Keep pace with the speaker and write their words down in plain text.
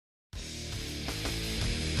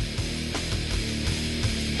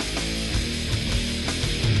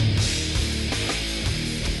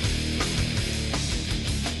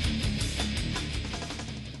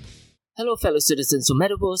Hello, fellow citizens. So,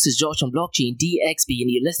 Metaverse is George from Blockchain DXB,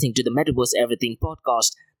 and you're listening to the Metaverse Everything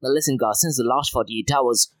podcast. Now, listen, guys, since the last 48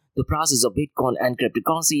 hours, the prices of Bitcoin and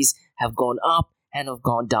cryptocurrencies have gone up and have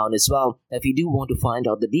gone down as well. Now, if you do want to find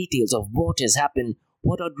out the details of what has happened,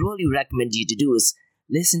 what I'd really recommend you to do is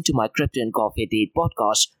listen to my Crypto and Coffee Date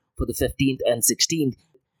podcast for the 15th and 16th.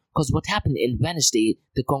 Because what happened in Wednesday,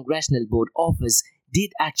 the Congressional Board Office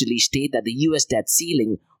did actually state that the US debt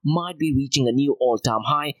ceiling might be reaching a new all-time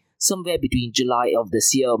high somewhere between July of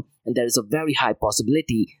this year, and there is a very high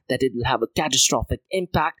possibility that it will have a catastrophic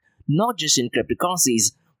impact not just in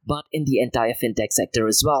cryptocurrencies but in the entire fintech sector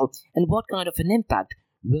as well. And what kind of an impact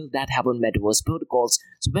will that have on Metaverse protocols?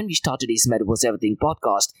 So when we start today's Metaverse Everything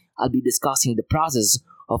podcast, I'll be discussing the process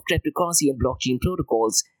of cryptocurrency and blockchain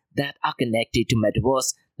protocols that are connected to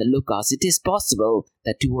Metaverse. Now look, guys, it is possible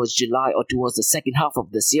that towards July or towards the second half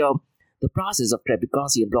of this year, the process of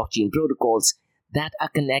cryptocurrency and blockchain protocols that are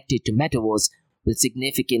connected to Metaverse will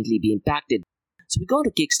significantly be impacted. So we're going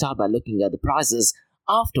to kickstart by looking at the prices,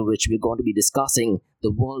 after which we're going to be discussing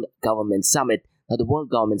the World Government Summit. Now, the World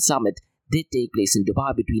Government Summit did take place in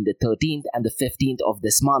Dubai between the 13th and the 15th of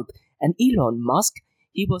this month, and Elon Musk,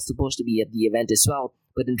 he was supposed to be at the event as well,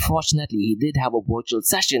 but unfortunately he did have a virtual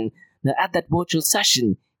session. Now, at that virtual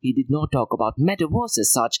session, he did not talk about Metaverse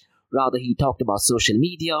as such, rather he talked about social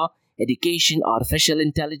media, education, artificial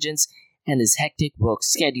intelligence, and his hectic work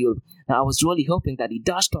schedule. Now, I was really hoping that he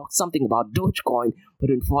does talk something about Dogecoin,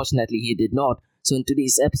 but unfortunately he did not. So in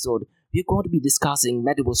today's episode, we're going to be discussing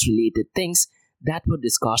Metaverse related things that were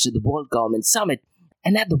discussed at the World Government Summit.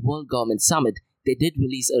 And at the World Government Summit, they did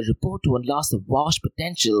release a report to unlock the vast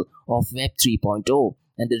potential of Web 3.0.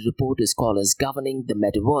 And the report is called as Governing the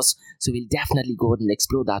Metaverse. So we'll definitely go ahead and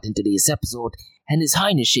explore that in today's episode. And His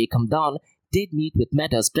Highness Sheikh Hamdan did meet with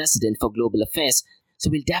Meta's President for Global Affairs. So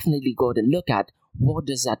we'll definitely go ahead and look at what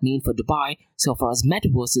does that mean for Dubai so far as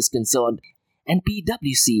Metaverse is concerned. And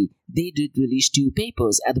PwC, they did release two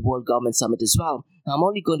papers at the World Government Summit as well. Now, I'm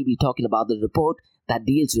only going to be talking about the report that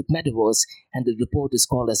deals with Metaverse, and the report is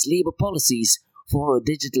called as Labor Policies for a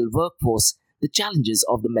Digital Workforce, the Challenges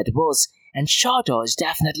of the Metaverse. And Sharjah is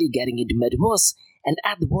definitely getting into Metaverse. And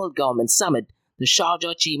at the World Government Summit, the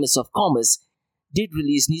Sharjah Chambers of Commerce did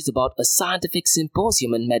release news about a scientific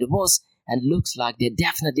symposium in Metaverse, and looks like they're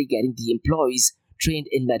definitely getting the employees trained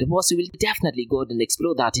in Metaverse. So we'll definitely go ahead and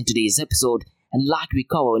explore that in today's episode. And like we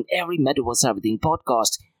cover in every Metaverse Everything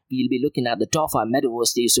podcast, we'll be looking at the top 5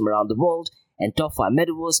 Metaverse news from around the world and top 5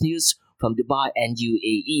 Metaverse news from Dubai and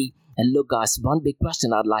UAE. And look, guys, one big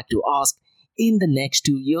question I'd like to ask: in the next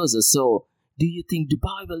 2 years or so, do you think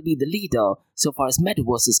Dubai will be the leader so far as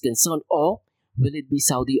Metaverse is concerned, or will it be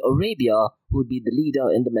Saudi Arabia who would be the leader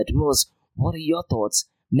in the Metaverse? What are your thoughts?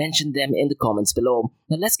 Mention them in the comments below.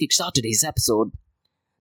 Now let's kickstart today's episode.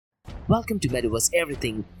 Welcome to Metaverse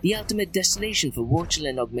Everything, the ultimate destination for virtual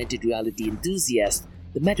and augmented reality enthusiasts.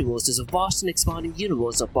 The Metaverse is a vast and expanding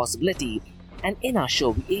universe of possibility, and in our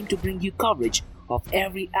show we aim to bring you coverage of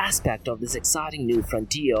every aspect of this exciting new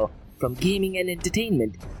frontier. From gaming and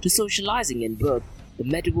entertainment to socializing and work, the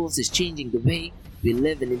Metaverse is changing the way we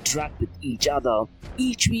live and interact with each other.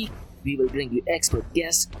 Each week, we will bring you expert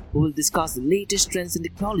guests who will discuss the latest trends and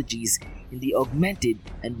technologies in the augmented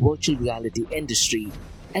and virtual reality industry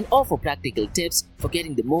and offer practical tips for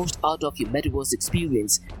getting the most out of your Metaverse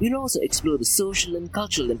experience. We'll also explore the social and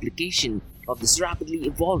cultural implication of this rapidly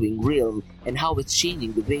evolving realm and how it's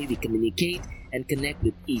changing the way we communicate and connect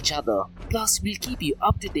with each other. Plus, we'll keep you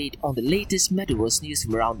up to date on the latest Metaverse news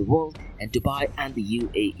from around the world and Dubai and the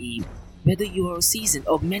UAE. Whether you are a seasoned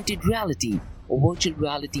augmented reality or virtual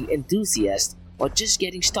reality enthusiast, or just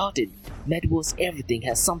getting started, Metaverse Everything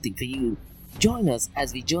has something for you. Join us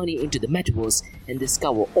as we journey into the Metaverse and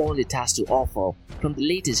discover all it has to offer. From the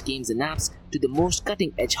latest games and apps to the most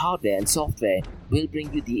cutting-edge hardware and software, we'll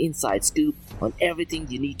bring you the inside scoop on everything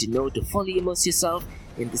you need to know to fully immerse yourself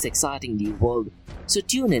in this exciting new world. So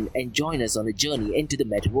tune in and join us on a journey into the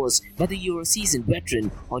Metaverse. Whether you're a seasoned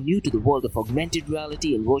veteran or new to the world of augmented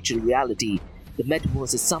reality and virtual reality, the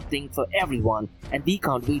Metaverse is something for everyone, and we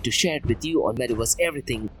can't wait to share it with you on Metaverse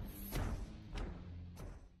Everything.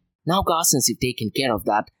 Now, guys, since you've taken care of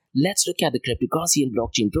that, let's look at the cryptocurrency and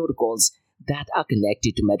blockchain protocols that are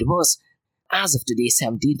connected to Metaverse. As of today,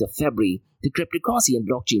 17th of February, the cryptocurrency and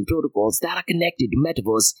blockchain protocols that are connected to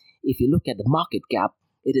Metaverse, if you look at the market cap,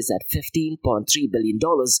 it is at $15.3 billion.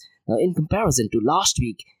 Now, in comparison to last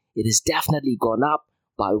week, it has definitely gone up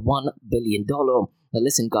by $1 billion. Now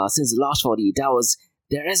listen, guys, since the last 48 hours,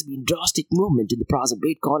 there has been drastic movement in the price of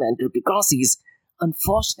Bitcoin and cryptocurrencies.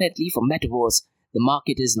 Unfortunately for Metaverse, the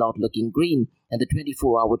market is not looking green, and the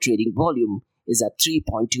 24-hour trading volume is at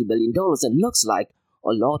 $3.2 billion and looks like a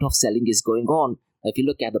lot of selling is going on. If you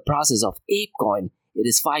look at the prices of ApeCoin, it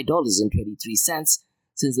is $5.23.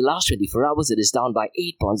 Since the last 24 hours, it is down by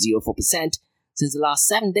 8.04%. Since the last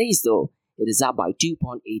 7 days, though, it is up by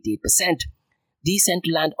 2.88%.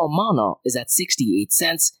 Decentraland or Mana is at 68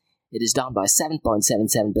 cents. It is down by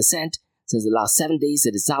 7.77%. Since the last 7 days,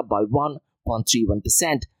 it is up by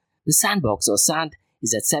 1.31%. The Sandbox or Sand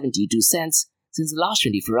is at 72 cents. Since the last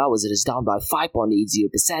 24 hours, it is down by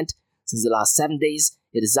 5.80%. Since the last 7 days,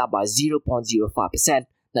 it is up by 0.05%.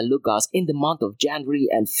 Now look guys, in the month of January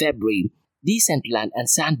and February, Decentraland and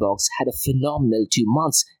Sandbox had a phenomenal 2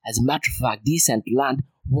 months. As a matter of fact, Decentraland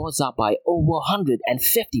was up by over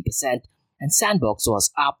 150% and Sandbox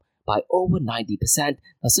was up by over 90%.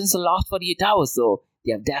 Now since the last 48 hours though,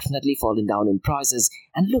 they have definitely fallen down in prices.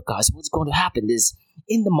 And look guys, what's going to happen is,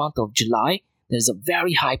 in the month of July, there is a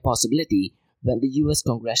very high possibility when the US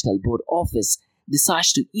Congressional Board Office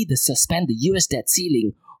decides to either suspend the US debt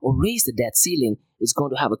ceiling or raise the debt ceiling, is going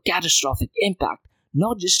to have a catastrophic impact,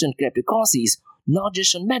 not just on cryptocurrencies, not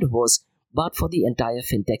just on metaverse, but for the entire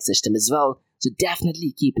fintech system as well. So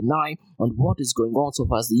definitely keep an eye on what is going on so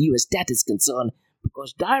far as the US debt is concerned,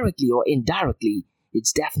 because directly or indirectly,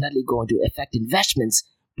 it's definitely going to affect investments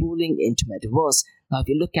pooling into metaverse. Now if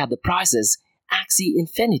you look at the prices, Axie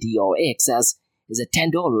Infinity or AXS is at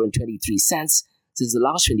 $10.23. Since the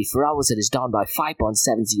last 24 hours, it is down by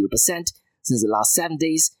 5.70%. Since the last 7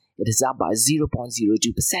 days, it is up by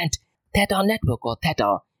 0.02%. Theta Network or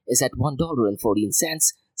Theta is at $1.14.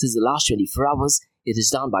 Since the last 24 hours, it is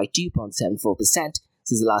down by 2.74%. Since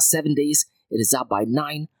the last 7 days, it is up by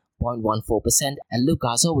 9.14%. And look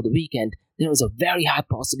guys, over the weekend, there is a very high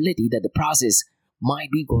possibility that the prices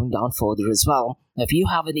might be going down further as well. Now, if you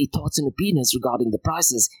have any thoughts and opinions regarding the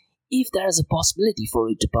prices, if there is a possibility for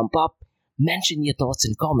it to pump up, mention your thoughts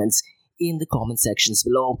and comments in the comment sections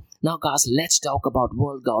below. Now guys, let's talk about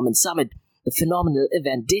World Government Summit. The phenomenal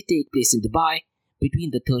event did take place in Dubai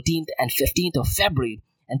between the 13th and 15th of February,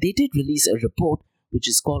 and they did release a report which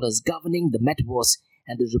is called as Governing the Metaverse,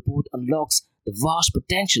 and the report unlocks the vast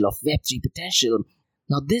potential of Web3 potential.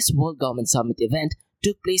 Now this World Government Summit event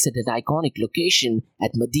took place at an iconic location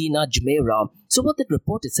at Medina Jumeirah. So what the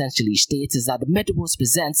report essentially states is that the metaverse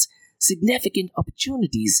presents significant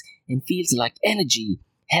opportunities in fields like energy,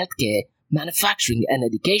 healthcare, manufacturing and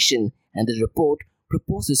education, and the report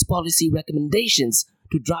proposes policy recommendations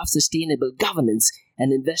to drive sustainable governance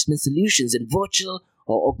and investment solutions in virtual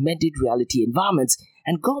or augmented reality environments,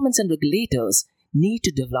 and governments and regulators need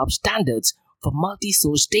to develop standards for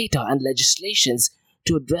multi-source data and legislations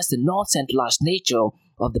to address the non-centralized nature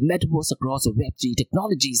of the metaverse across the Web3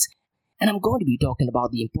 technologies. And I'm going to be talking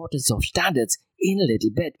about the importance of standards in a little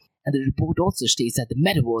bit. And the report also states that the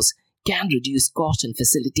metaverse can reduce cost and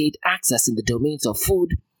facilitate access in the domains of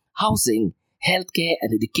food, housing, healthcare,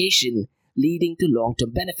 and education, leading to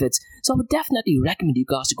long-term benefits. So I would definitely recommend you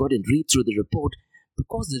guys to go ahead and read through the report,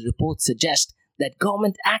 because the report suggests that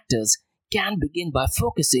government actors can begin by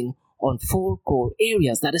focusing on 4 core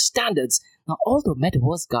areas, that is standards. Now, although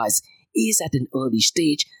metaverse guys is at an early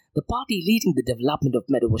stage, the party leading the development of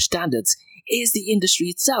metaverse standards is the industry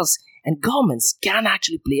itself, and governments can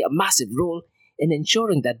actually play a massive role in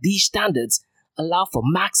ensuring that these standards allow for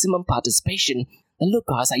maximum participation. And look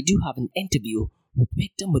guys, I do have an interview with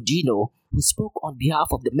Victor Modino, who spoke on behalf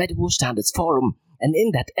of the Metaverse Standards Forum, and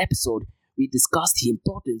in that episode, we discussed the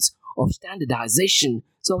importance of standardization,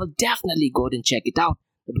 so I'll definitely go ahead and check it out.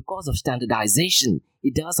 But because of standardization,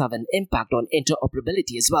 it does have an impact on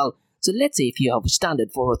interoperability as well. So let's say if you have a standard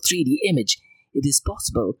for a 3D image, it is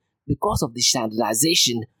possible because of the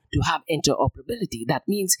standardization to have interoperability. That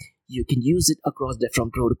means you can use it across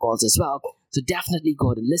different protocols as well. So definitely go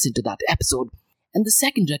ahead and listen to that episode. And the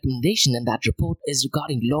second recommendation in that report is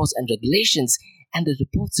regarding laws and regulations, and the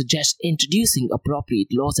report suggests introducing appropriate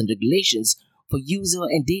laws and regulations for user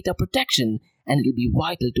and data protection, and it will be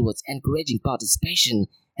vital towards encouraging participation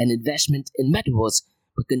and investment in metaverse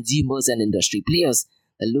for consumers and industry players.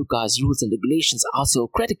 The Lucas rules and regulations are so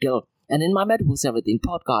critical, and in my Metaverse Everything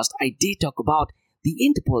podcast, I did talk about the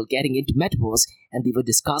Interpol getting into metaverse, and they were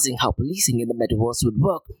discussing how policing in the metaverse would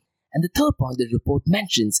work. And the third point the report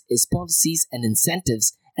mentions is policies and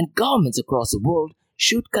incentives, and governments across the world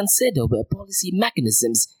should consider where policy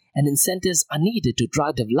mechanisms and incentives are needed to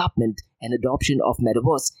drive development and adoption of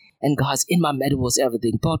metaverse. And guys, in my Metaverse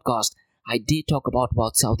Everything podcast, I did talk about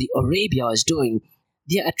what Saudi Arabia is doing.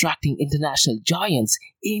 They are attracting international giants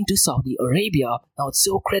into Saudi Arabia. Now it's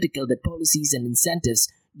so critical that policies and incentives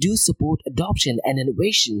do support adoption and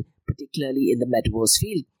innovation, particularly in the metaverse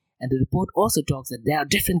field. And the report also talks that there are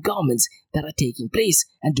different governments that are taking place,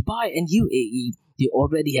 and Dubai and UAE, they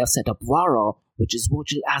already have set up VARA, which is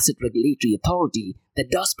Virtual Asset Regulatory Authority,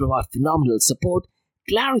 that does provide phenomenal support,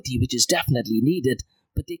 clarity which is definitely needed,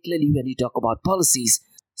 particularly when you talk about policies.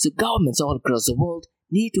 So governments all across the world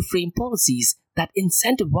need to frame policies that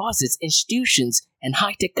incentivizes institutions and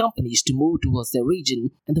high-tech companies to move towards their region.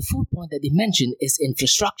 And the fourth point that they mention is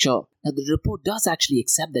infrastructure. Now the report does actually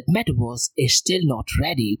accept that Metaverse is still not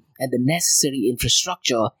ready and the necessary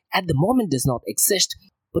infrastructure at the moment does not exist.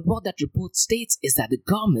 But what that report states is that the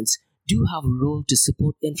governments do have a role to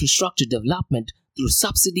support infrastructure development through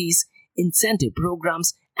subsidies, incentive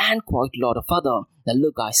programs, and quite a lot of other. Now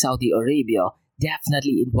look guys, Saudi Arabia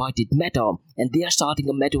definitely invited Meta and they are starting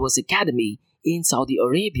a Metaverse Academy in Saudi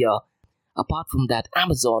Arabia. Apart from that,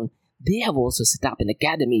 Amazon, they have also set up an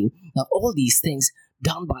academy. Now all these things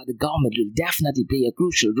done by the government will definitely play a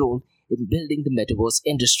crucial role in building the Metaverse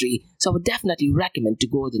industry. So I would definitely recommend to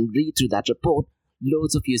go and read through that report.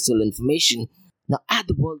 Loads of useful information. Now at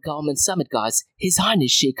the World Government Summit guys, His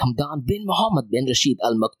Highness Sheikh Hamdan bin Mohammed bin Rashid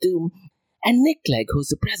Al Maktoum and Nick Clegg, who's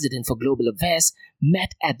the president for Global Affairs,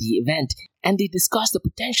 met at the event and they discussed the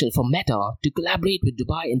potential for Meta to collaborate with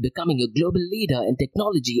Dubai in becoming a global leader in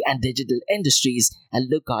technology and digital industries. And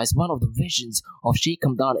look guys, one of the visions of Sheikh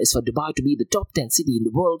Hamdan is for Dubai to be the top 10 city in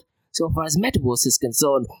the world so far as Metaverse is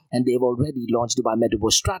concerned, and they've already launched Dubai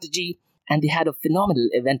Metaverse strategy. And they had a phenomenal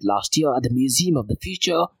event last year at the Museum of the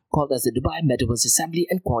Future called as the Dubai Metaverse Assembly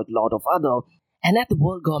and quite a lot of other. And at the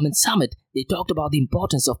World Government Summit, they talked about the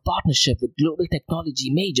importance of partnership with global technology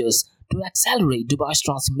majors to accelerate Dubai's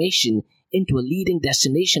transformation into a leading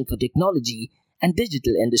destination for technology and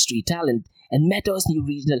digital industry talent. And Meta's new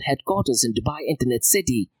regional headquarters in Dubai Internet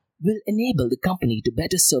City will enable the company to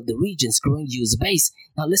better serve the region's growing user base.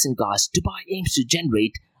 Now listen guys, Dubai aims to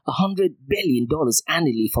generate $100 billion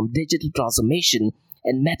annually from digital transformation,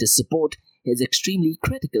 and Meta's support is extremely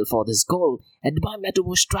critical for this goal. And Dubai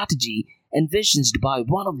Metaverse strategy envisions Dubai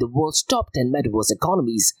one of the world's top 10 metaverse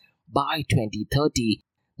economies by 2030.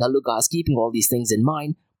 Now look guys, keeping all these things in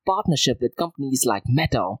mind, partnership with companies like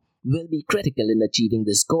Meta will be critical in achieving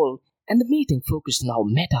this goal. And the meeting focused on how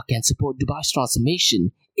Meta can support Dubai's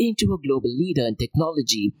transformation into a global leader in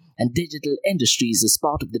technology and digital industries as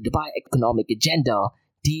part of the Dubai Economic Agenda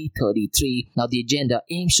D33. Now the agenda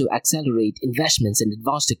aims to accelerate investments in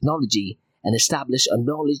advanced technology and establish a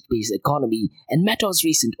knowledge-based economy, and Meta's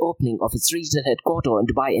recent opening of its regional headquarters in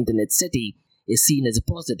Dubai Internet City is seen as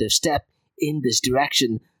a positive step in this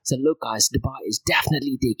direction. So look guys, Dubai is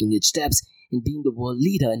definitely taking its steps in being the world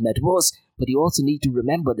leader in Metaverse, but you also need to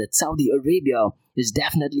remember that Saudi Arabia is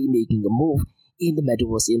definitely making a move in the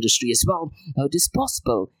Metaverse industry as well. Now it is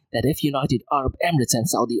possible that if United Arab Emirates and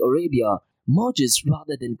Saudi Arabia merges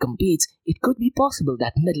rather than competes, it could be possible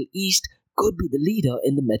that Middle East could be the leader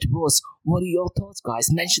in the Metaverse. What are your thoughts guys?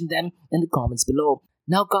 Mention them in the comments below.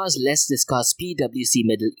 Now guys, let's discuss PwC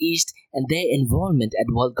Middle East and their involvement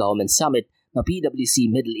at World Government Summit. Now PwC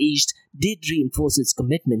Middle East did reinforce its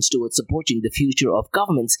commitments towards supporting the future of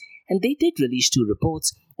governments, and they did release 2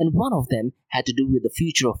 reports, and one of them had to do with the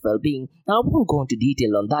future of well-being. Now I won't go into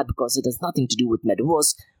detail on that because it has nothing to do with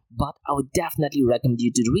Metaverse, but I would definitely recommend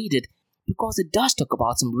you to read it because it does talk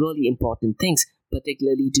about some really important things,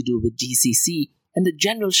 particularly to do with GCC and the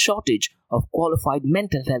general shortage of qualified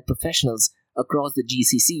mental health professionals across the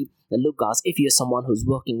GCC. Now look guys, if you're someone who's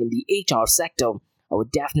working in the HR sector, I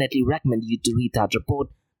would definitely recommend you to read that report.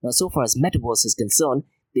 Now so far as Metaverse is concerned,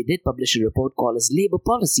 they did publish a report called as Labor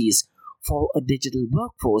Policies for a Digital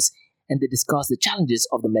Workforce, and they discuss the challenges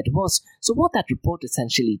of the Metaverse. So what that report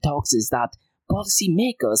essentially talks is that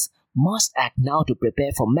policymakers must act now to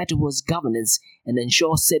prepare for Metaverse governance and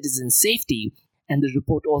ensure citizen safety. And the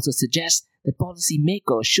report also suggests that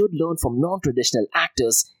policymakers should learn from non-traditional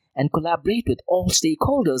actors and collaborate with all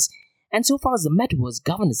stakeholders. And so far as the Metaverse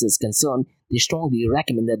governance is concerned, they strongly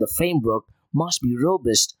recommend that the framework must be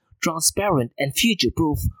robust, transparent, and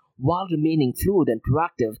future-proof while remaining fluid and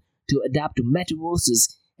proactive to adapt to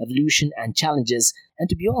Metaverse's evolution and challenges. And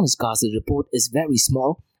to be honest guys, the report is very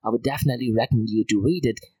small. I would definitely recommend you to read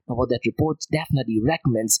it. Now what that report definitely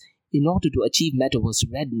recommends, in order to achieve Metaverse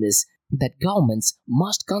readiness, that governments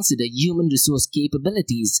must consider human resource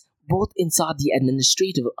capabilities both inside the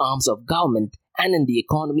administrative arms of government and in the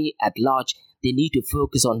economy at large. They need to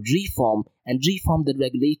focus on reform and reform the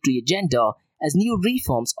regulatory agenda, as new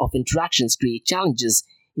reforms of interactions create challenges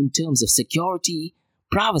in terms of security,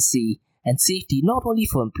 privacy, and safety, not only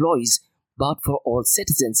for employees but for all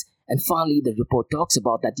citizens. And finally, the report talks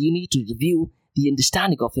about that you need to review the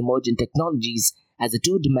understanding of emerging technologies, as the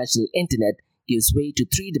 2-dimensional internet gives way to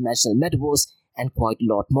 3-dimensional metaverse, and quite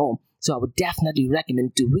a lot more. So I would definitely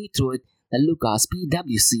recommend to read through it. That look, as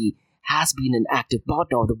PwC has been an active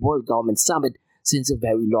partner of the World Government Summit since a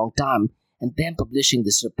very long time, and them publishing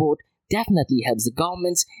this report definitely helps the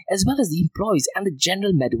governments as well as the employees and the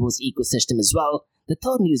general metaverse ecosystem as well. The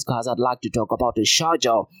third news, guys, I'd like to talk about is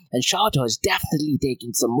Sharjah, and Sharjah is definitely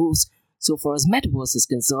taking some moves. So far as metaverse is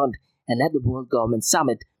concerned, and at the World Government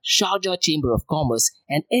Summit, Sharjah Chamber of Commerce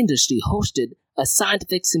and Industry hosted a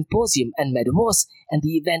scientific symposium on metaverse, and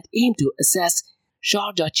the event aimed to assess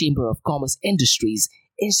Sharjah Chamber of Commerce Industries'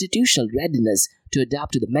 institutional readiness to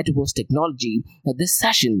adapt to the metaverse technology. Now, this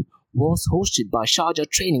session was hosted by Sharjah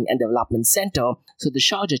Training and Development Center. So the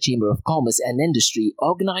Sharjah Chamber of Commerce and Industry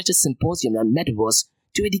organized a symposium on metaverse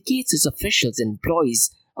to educate its officials and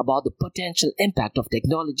employees about the potential impact of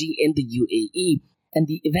technology in the UAE. And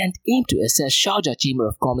the event aimed to assess Sharjah Chamber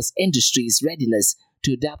of Commerce Industry's readiness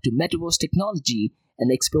to adapt to metaverse technology and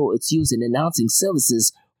explore its use in enhancing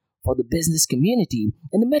services for the business community.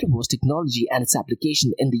 And the metaverse technology and its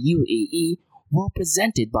application in the UAE were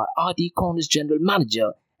presented by RT Corner's General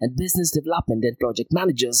Manager and Business Development and Project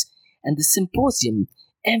Managers, and the symposium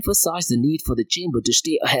emphasized the need for the chamber to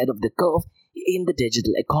stay ahead of the curve in the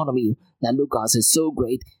digital economy. Now, Lucas is so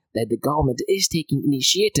great that the government is taking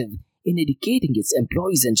initiative in educating its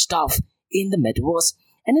employees and staff in the metaverse.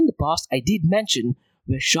 And in the past, I did mention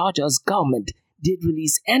where Sharjah's government did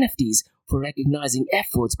release NFTs for recognizing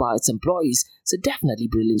efforts by its employees. So definitely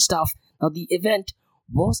brilliant stuff. Now, the event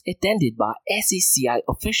was attended by SACI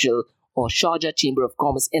official or Sharjah Chamber of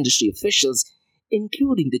Commerce Industry officials,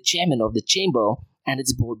 including the chairman of the chamber and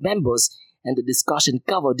its board members, and the discussion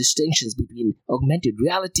covered distinctions between augmented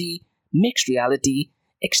reality, mixed reality,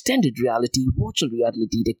 extended reality, virtual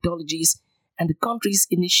reality technologies, and the country's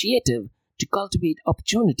initiative to cultivate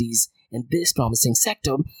opportunities in this promising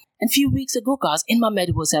sector. And a few weeks ago, guys, in my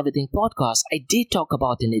Metaverse Everything podcast, I did talk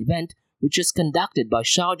about an event which was conducted by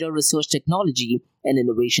Sharjah Research Technology and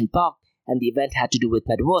Innovation Park, and the event had to do with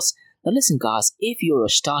metaverse. Now listen, guys, if you're a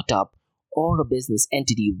startup or a business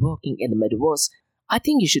entity working in the metaverse, I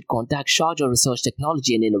think you should contact Sharjah Research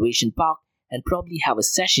Technology and Innovation Park and probably have a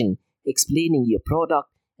session explaining your product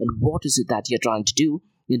and what is it that you're trying to do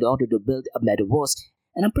in order to build a metaverse.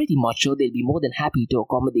 And I'm pretty much sure they'll be more than happy to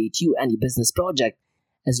accommodate you and your business project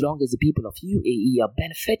as long as the people of UAE are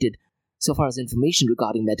benefited so far as information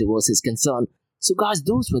regarding metaverse is concerned. So guys,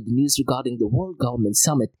 those were the news regarding the World Government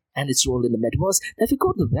Summit and its role in the metaverse. Now if you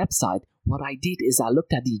go to the website, what I did is I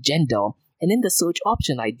looked at the agenda, and in the search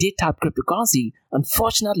option I did type cryptocurrency.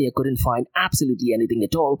 Unfortunately, I couldn't find absolutely anything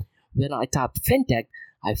at all. When I typed fintech,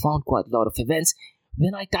 I found quite a lot of events.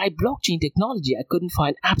 When I typed blockchain technology, I couldn't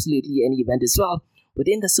find absolutely any event as well. But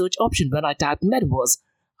in the search option, when I typed metaverse,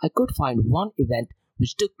 I could find one event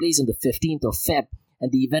which took place on the 15th of Feb,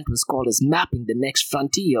 and the event was called as Mapping the Next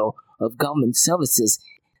Frontier of Government Services.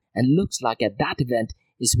 And looks like at that event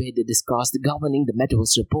is where they discussed the governing the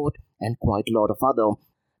metaverse report and quite a lot of other.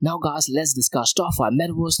 Now guys, let's discuss top 5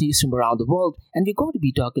 metaverse news from around the world, and we're going to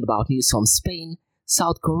be talking about news from Spain,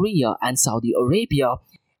 South Korea and Saudi Arabia.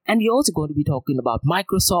 And we're also going to be talking about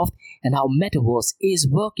Microsoft and how metaverse is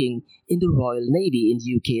working in the Royal Navy in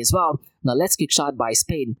the UK as well. Now let's kick start by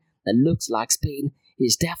Spain. It looks like Spain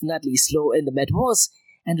is definitely slow in the metaverse,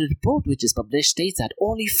 and a report which is published states that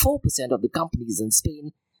only 4% of the companies in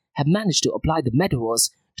Spain have managed to apply the metaverse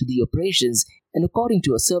to the operations. And according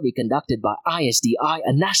to a survey conducted by ISDI,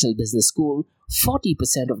 a national business school,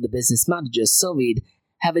 40% of the business managers surveyed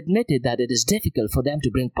have admitted that it is difficult for them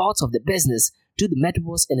to bring parts of the business to the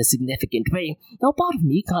metaverse in a significant way. Now, part of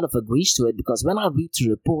me kind of agrees to it, because when I read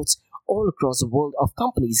through reports all across the world of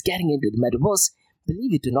companies getting into the metaverse,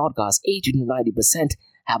 believe it or not, guys, 80 to 90%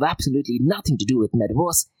 have absolutely nothing to do with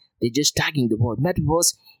metaverse. They're just tagging the word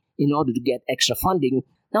metaverse in order to get extra funding.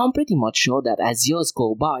 Now, I'm pretty much sure that as years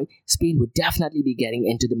go by, Spain would definitely be getting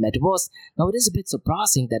into the metaverse. Now, it is a bit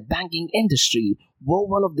surprising that banking industry were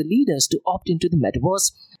one of the leaders to opt into the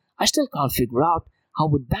metaverse. I still can't figure out how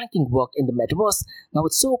would banking work in the metaverse. Now,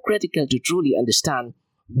 it's so critical to truly understand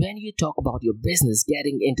when you talk about your business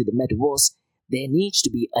getting into the metaverse, there needs to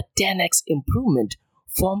be a 10x improvement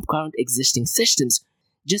from current existing systems.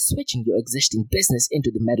 Just switching your existing business into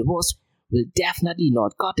the metaverse will definitely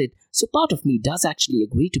not cut it. So part of me does actually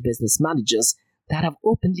agree to business managers that have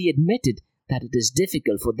openly admitted that it is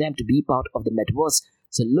difficult for them to be part of the metaverse.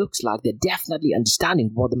 So it looks like they're definitely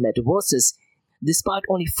understanding what the metaverse is, despite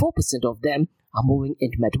only 4% of them are moving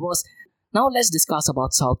into metaverse. Now let's discuss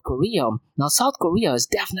about South Korea. Now South Korea is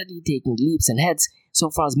definitely taking leaps and heads so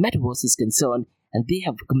far as metaverse is concerned, and they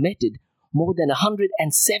have committed more than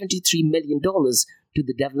 $173 million to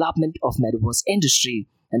the development of metaverse industry,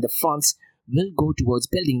 and the funds will go towards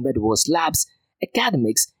building metaverse labs,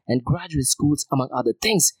 academics, and graduate schools, among other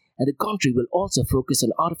things. And the country will also focus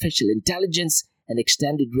on artificial intelligence and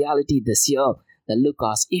extended reality this year. Now, look,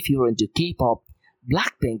 guys, if you're into K-pop,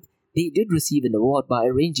 Blackpink, they did receive an award by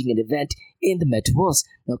arranging an event in the metaverse.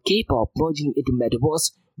 Now, K-pop merging into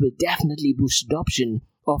metaverse will definitely boost adoption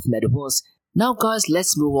of metaverse. Now, guys,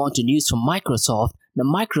 let's move on to news from Microsoft. Now,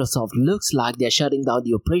 Microsoft looks like they're shutting down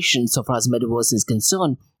the operation so far as metaverse is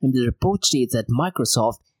concerned, and the report states that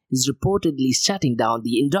Microsoft is reportedly shutting down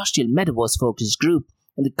the industrial metaverse focus group,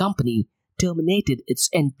 and the company terminated its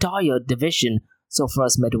entire division so far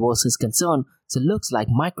as metaverse is concerned. So, it looks like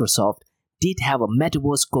Microsoft did have a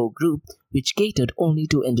metaverse core group which catered only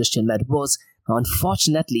to industrial metaverse.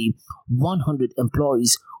 Unfortunately, 100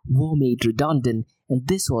 employees were made redundant, and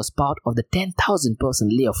this was part of the 10,000 person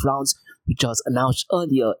layoff rounds which was announced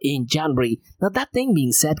earlier in January. Now, that thing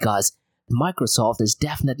being said, guys, Microsoft is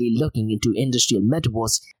definitely looking into industrial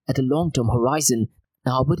metaverse at a long-term horizon.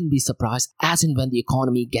 Now, I wouldn't be surprised, as in when the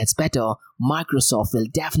economy gets better, Microsoft will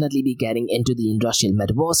definitely be getting into the industrial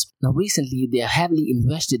metaverse. Now, recently, they are heavily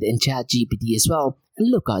invested in ChatGPT as well. And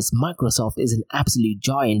look, guys, Microsoft is an absolute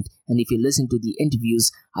giant. And if you listen to the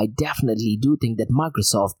interviews, I definitely do think that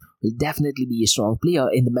Microsoft will definitely be a strong player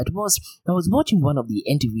in the metaverse. I was watching one of the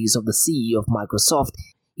interviews of the CEO of Microsoft.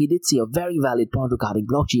 He did say a very valid point regarding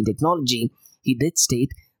blockchain technology. He did state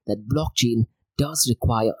that blockchain does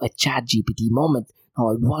require a ChatGPT moment.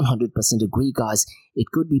 Now, I 100% agree, guys. It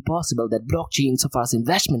could be possible that blockchain, so far as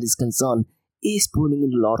investment is concerned, is pulling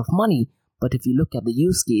in a lot of money. But if you look at the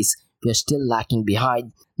use case, we are still lacking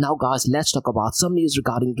behind. Now, guys, let's talk about some news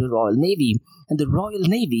regarding the Royal Navy. And the Royal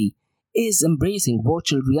Navy is embracing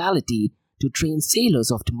virtual reality to train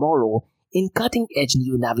sailors of tomorrow in cutting-edge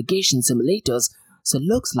new navigation simulators. So it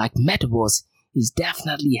looks like metaverse is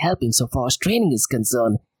definitely helping so far as training is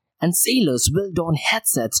concerned. And sailors will don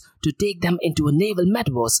headsets to take them into a naval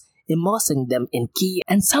metaverse, immersing them in key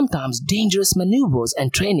and sometimes dangerous maneuvers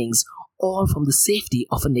and trainings, all from the safety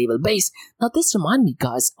of a naval base. Now, this reminds me,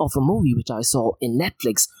 guys, of a movie which I saw in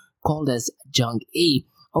Netflix called as Jung A.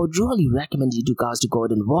 I would really recommend you guys to go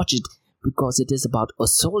ahead and watch it because it is about a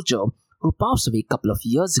soldier who passed away a couple of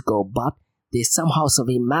years ago, but they somehow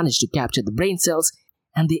managed to capture the brain cells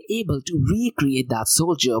and they're able to recreate that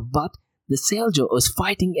soldier, but the soldier is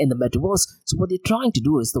fighting in the metaverse. So what they're trying to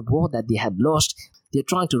do is the war that they had lost, they're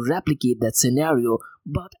trying to replicate that scenario,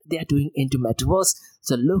 but they're doing into metaverse.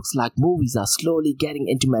 So it looks like movies are slowly getting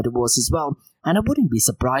into metaverse as well. And I wouldn't be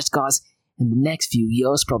surprised, guys, in the next few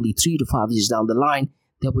years, probably 3 to 5 years down the line,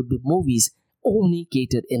 there would be movies only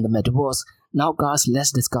catered in the metaverse. Now, guys,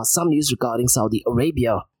 let's discuss some news regarding Saudi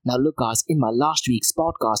Arabia. Now, look, guys, in my last week's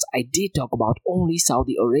podcast, I did talk about only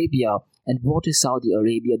Saudi Arabia and what is Saudi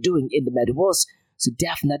Arabia doing in the metaverse. So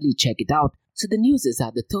definitely check it out. So the news is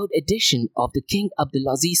that the third edition of the King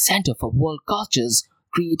Abdulaziz Center for World Culture's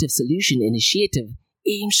Creative Solution Initiative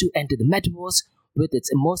aims to enter the metaverse with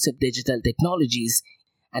its immersive digital technologies.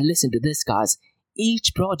 And listen to this, guys.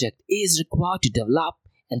 Each project is required to develop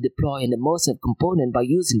and deploy an immersive component by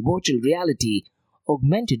using virtual reality,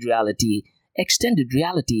 augmented reality, extended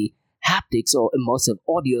reality, haptics, or immersive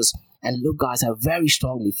audios. And look, guys, I very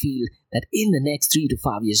strongly feel that in the next 3 to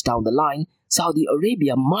 5 years down the line, Saudi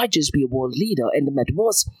Arabia might just be a world leader in the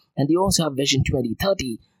metaverse, and they also have Vision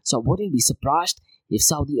 2030. So I wouldn't be surprised if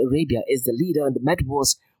Saudi Arabia is the leader in the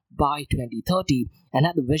metaverse by 2030. And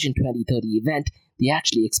at the Vision 2030 event, they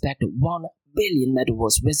actually expect 1 billion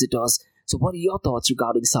metaverse visitors. So what are your thoughts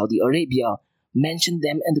regarding Saudi Arabia? Mention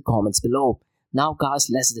them in the comments below. Now, guys,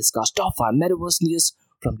 let's discuss top 5 metaverse news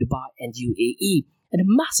from Dubai and UAE. And a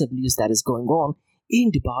massive news that is going on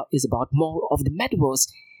in Dubai is about Mall of the Metaverse,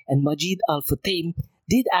 and Majid Al Futtaim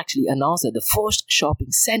did actually announce that the first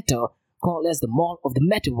shopping center called as the Mall of the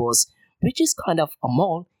Metaverse, which is kind of a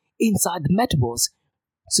mall inside the metaverse.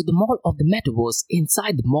 So the Mall of the Metaverse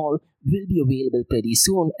inside the mall will be available pretty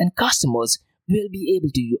soon, and customers will be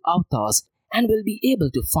able to use avatars and will be able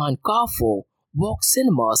to find Carrefour, Walk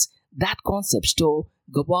Cinemas, That Concept Store,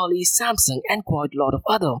 Gawali, Samsung, and quite a lot of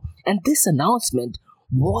other. And this announcement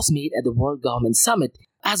was made at the World Government Summit.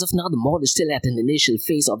 As of now, the mall is still at an initial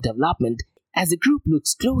phase of development as the group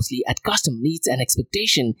looks closely at customer needs and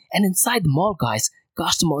expectation. And inside the mall, guys,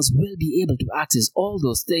 customers will be able to access all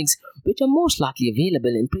those things which are most likely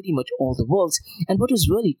available in pretty much all the worlds. And what is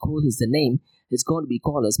really cool is the name. It's going to be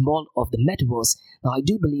called as Mall of the Metaverse. Now, I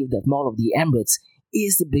do believe that Mall of the Emirates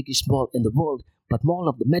is the biggest mall in the world, but Mall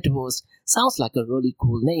of the Metaverse sounds like a really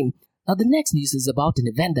cool name. Now, the next news is about an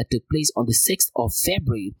event that took place on the 6th of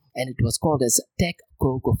February, and it was called as Tech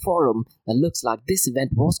Gogo Forum. That looks like this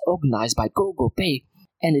event was organized by Gogo Pay,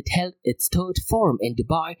 and it held its third forum in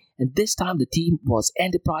Dubai, and this time the theme was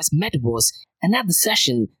Enterprise Metaverse, and at the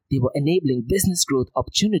session they were enabling business growth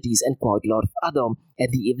opportunities and quite a lot of other, and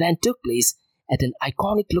the event took place at an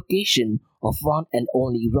iconic location of one and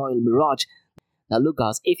only Royal Mirage. Now look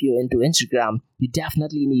guys, if you're into Instagram, you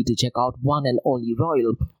definitely need to check out one and only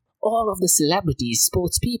Royal. All of the celebrities,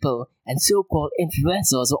 sports people, and so-called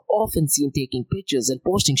influencers are often seen taking pictures and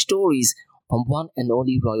posting stories from one and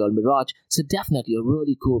only Royal Mirage, so definitely a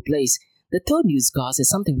really cool place. The third news, guys, is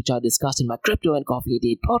something which I discussed in my Crypto and Coffee at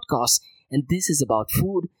 8 podcast, and this is about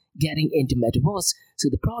food getting into Metaverse. So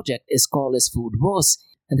the project is called as Food Wars,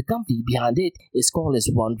 and the company behind it is called as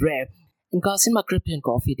One Rare. And guys, in my Crypto and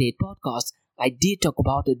Coffee at 8 podcast, I did talk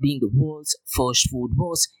about it being the world's first food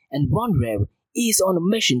wars, and One Rare is on a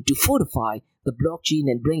mission to fortify the blockchain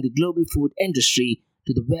and bring the global food industry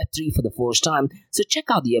to the Web3 for the first time. So check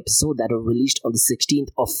out the episode that was released on the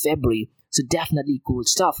 16th of February. So definitely cool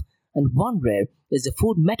stuff. And One Rare is the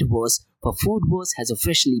food metaverse for Food Wars has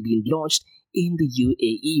officially been launched in the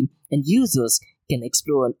UAE, and users can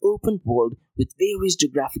explore an open world with various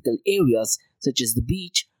geographical areas such as the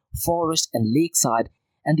beach, forest, and lakeside.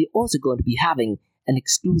 And they're also going to be having an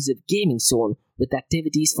exclusive gaming zone with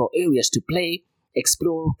activities for areas to play,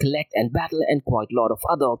 explore, collect, and battle, and quite a lot of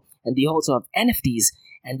other. And they also have NFTs,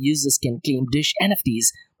 and users can claim dish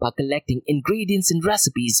NFTs by collecting ingredients and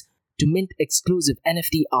recipes to mint exclusive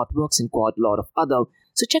NFT artworks and quite a lot of other.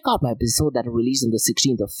 So check out my episode that I released on the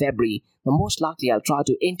 16th of February. Now most likely I'll try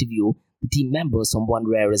to interview the team members from One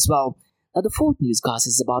Rare as well. Now the fourth newscast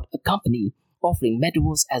is about a company offering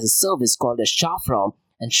Metaverse as a service called as Shafra,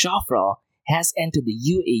 and Shafra has entered the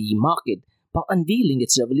UAE market by unveiling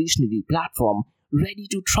its revolutionary platform ready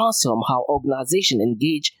to transform how organizations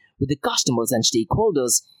engage with the customers and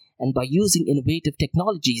stakeholders. And by using innovative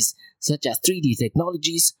technologies such as 3D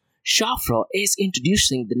technologies, Shafra is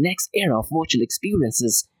introducing the next era of virtual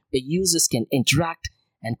experiences where users can interact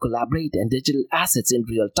and collaborate in digital assets in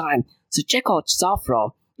real time. So check out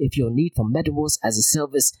Shafra if you're in need for Metaverse as a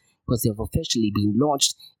service, because they've officially been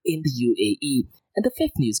launched in the UAE. And the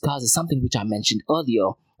fifth news, guys, is something which I mentioned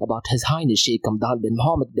earlier about His Highness Sheikh Hamdan bin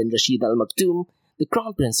Mohammed bin Rashid Al Maktoum, the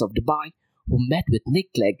Crown Prince of Dubai, who met with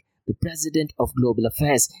Nick Clegg, the President of Global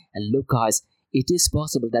Affairs. And look, guys, it is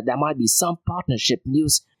possible that there might be some partnership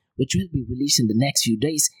news which will be released in the next few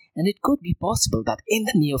days, and it could be possible that in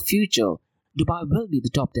the near future, Dubai will be the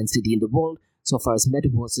top 10 city in the world so far as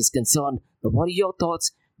Metaverse is concerned. But what are your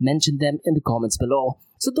thoughts? Mention them in the comments below.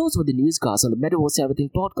 So those were the newscasts on the Metaverse Everything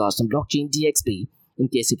podcast on Blockchain DXB. In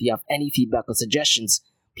case if you have any feedback or suggestions,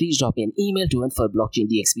 please drop me an email to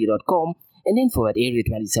info@blockchaindxb.com and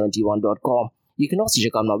info@area2071.com. You can also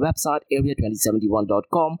check out my website,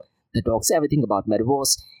 area2071.com, that talks everything about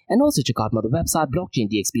Metaverse, and also check out my other website,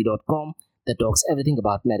 blockchaindxb.com, that talks everything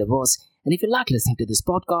about Metaverse. And if you like listening to this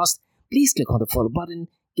podcast, please click on the follow button,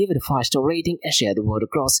 give it a 5-star rating, and share the word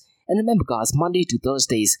across. And remember, guys, Monday to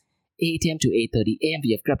Thursdays, 8 a.m. to 8:30 a.m.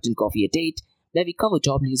 we have Crypto and Coffee at 8, where we cover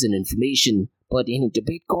top news and information pertaining to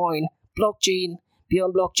Bitcoin, blockchain,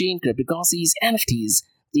 beyond blockchain, cryptocurrencies, NFTs,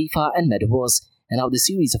 DeFi, and Metaverse. And how the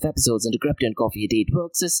series of episodes on the Crypto and Coffee at 8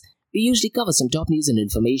 works is, we usually cover some top news and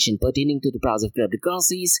information pertaining to the price of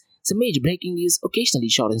cryptocurrencies, some major breaking news, occasionally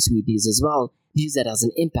short and sweet news as well, news that has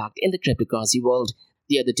an impact in the cryptocurrency world.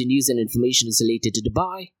 The other two news and information is related to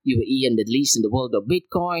Dubai, UAE, and Middle East in the world of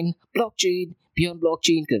Bitcoin, blockchain, beyond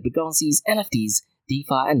blockchain, cryptocurrencies, NFTs,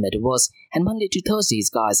 DeFi, and Metaverse. And Monday to Thursdays,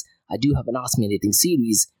 guys, I do have an Ask Me Anything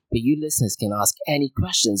series where you listeners can ask any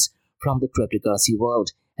questions from the cryptocurrency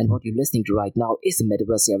world. And what you're listening to right now is the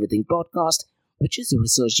Metaverse Everything podcast, which is a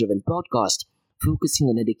research-driven podcast focusing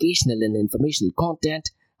on educational and informational content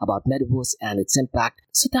about Metaverse and its impact.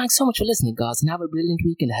 So thanks so much for listening, guys, and have a brilliant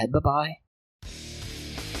weekend ahead. Bye-bye.